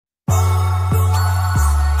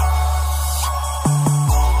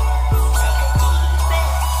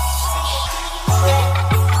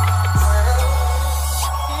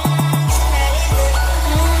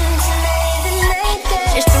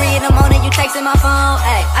in my phone,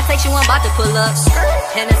 ayy. I text you, I'm about to pull up.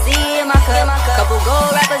 Hennessy in my cup, couple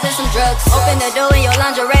gold rappers and some drugs. Open the door in your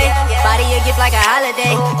lingerie, body a gift like a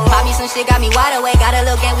holiday. Pop me some shit, got me wide awake. Got a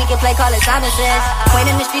little game we can play, call it Simon Says. Queen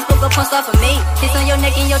in the streets, book a punch off of me. Kiss on your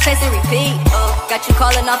neck and your chest and repeat. Got you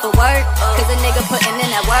calling off of work, cause a nigga putting in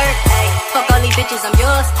that work, ayy. Fuck all these bitches, I'm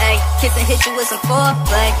yours, ayy. Kiss and hit you with some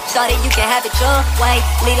foreplay. Shawty, you can have it your way.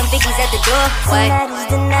 Leave them biggies at the door, wait. Tonight is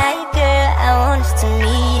the night, girl, I want us to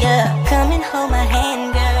meet up. Come and hold my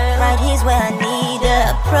hand, girl. Right here's where I need her.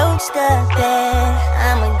 Approach the bed,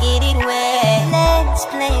 I'ma get it wet. Let's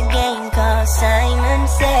play a game called Simon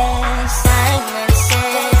Says. Simon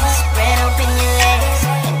Says, spread open your legs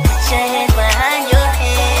and put your hands behind your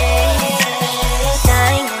head.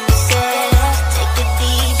 Simon Says, take a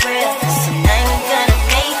deep breath, 'cause tonight we're gonna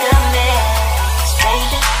make a mess,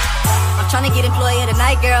 baby. I'm tryna get employee of the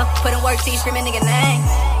night, girl. Put in work till you screaming nigga name.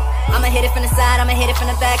 I'ma hit it from the side, I'ma hit it from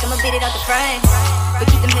the back, I'ma beat it out the frame. But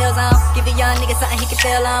keep them heels on, give the young nigga something he can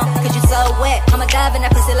feel on. Cause you so wet, I'ma dive in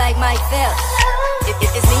that pussy like Mike Phelps.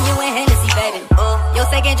 It's me, you, and Hennessy, baby. Your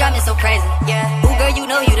second drop is so crazy, yeah. Ooh, girl, you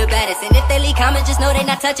know you the baddest. And if they leave comments, just know they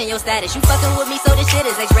not touching your status. You fucking with me, so this shit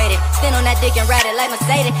is X-rated. Spin on that dick and ride it like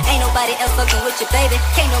Mercedes. Ain't nobody else fucking with you, baby.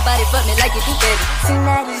 Can't nobody fuck me like you do, baby.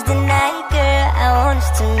 Tonight is the night, girl, I want us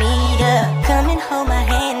to meet up. Come and hold my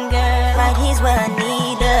hand, girl. Right here's where I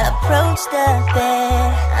need her. Approach the bed,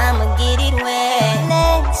 I'ma get it wet.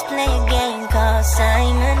 Let's play a game called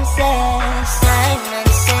Simon Says. Simon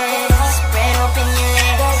Says, spread open your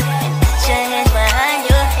legs and put your hands behind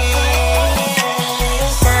your head.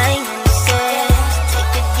 Simon Says,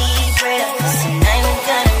 take a deep breath, 'cause tonight we're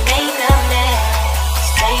gonna make a mess,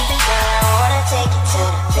 baby girl, I wanna take you to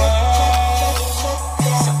the bed.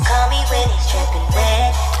 So call me when it's dripping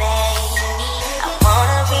wet, baby. I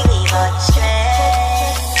wanna relieve all your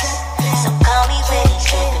stress. So call me when it's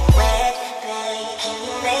dripping wet,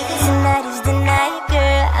 baby. Tonight is the night,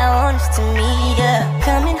 girl, I want us to meet up.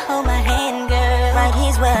 Come and hold my hand, girl. Right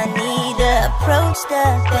here's where I need her. Approach the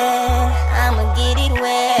bed,